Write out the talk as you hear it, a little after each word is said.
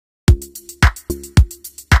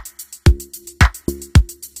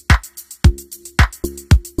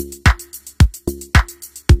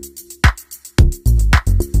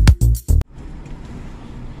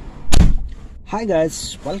Hi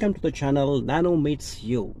guys, welcome to the channel Nano meets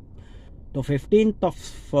you। तो 15th of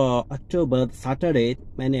October Saturday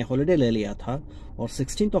मैंने holiday ले लिया था और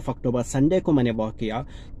 16th of अक्टूबर संडे को मैंने वॉक किया।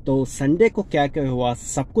 तो संडे को क्या क्या हुआ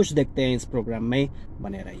सब कुछ देखते हैं इस प्रोग्राम में,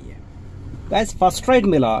 बने रहिए। गाइस, फर्स्ट राइड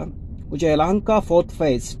मिला मुझे Yelahanka fourth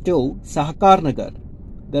phase two Sahakar Nagar.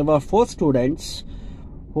 There were 4 students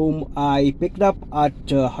whom I picked up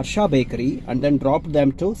at Harsha Bakery and then dropped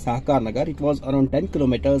them to Sahakar Nagar. It was around 10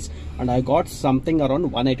 kilometers and I got something around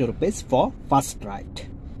 180 rupees for first ride.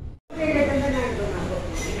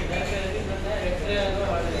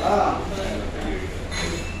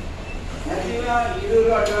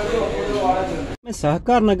 मैं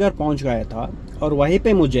सहकार नगर पहुंच गया था और वहीं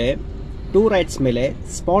पे मुझे 2 rides मिले,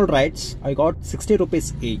 small rides. I got 60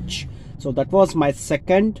 rupees each. So that was my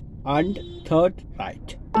second and third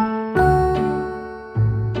ride.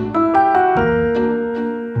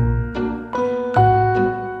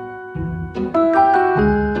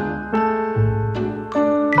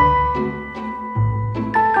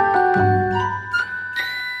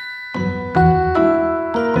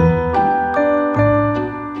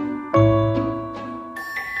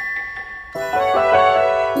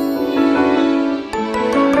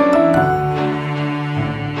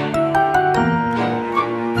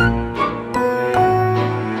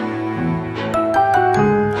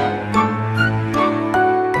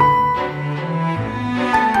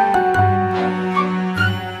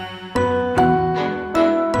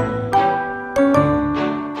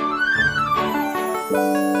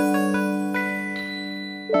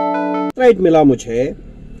 Ride मिला मुझे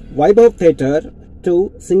वैभव theatre to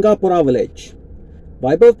Singapura village.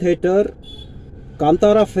 Vaibhav theatre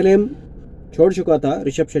Kantara film छोड़ चुका था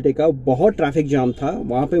ऋषभ शेट्टी का, बहुत ट्रैफिक जाम था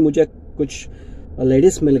वहां पे। मुझे कुछ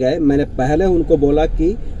लेडीज मिल गए, मैंने पहले उनको बोला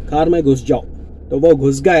कि कार में घुस जाओ, तो वो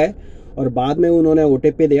घुस गए और बाद में उन्होंने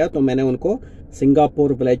ओटीपी दिया तो मैंने उनको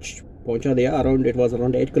सिंगापुर विलेज पहुंचा दिया। Around it was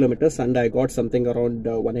around 8 kilometres and I got something around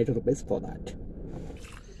 180 rupees for that.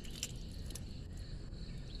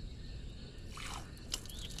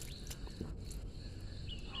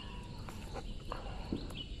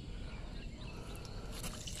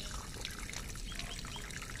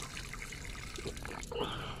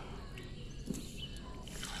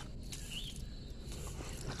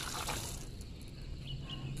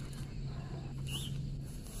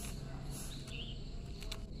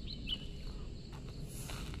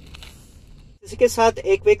 इसी के साथ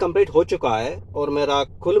एक वीक कंप्लीट हो चुका है और मेरा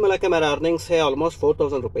कुल मिला के मेरा अर्निंग्स है ऑलमोस्ट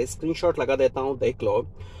 4000 रुपीज। स्क्रीनशॉट लगा देता हूं, देख लो।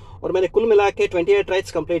 और मैंने कुल मिला के 28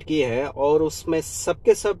 राइड्स कंप्लीट किए हैं और उसमें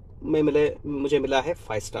सबके सब में मुझे मिला है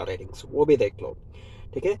 5 स्टार रेटिंग्स, वो भी देख लो।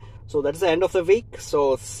 ठीक है, so that is the end of the week.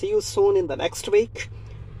 So C you soon in the next week.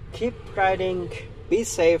 Keep riding, be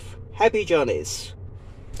safe, happy journeys.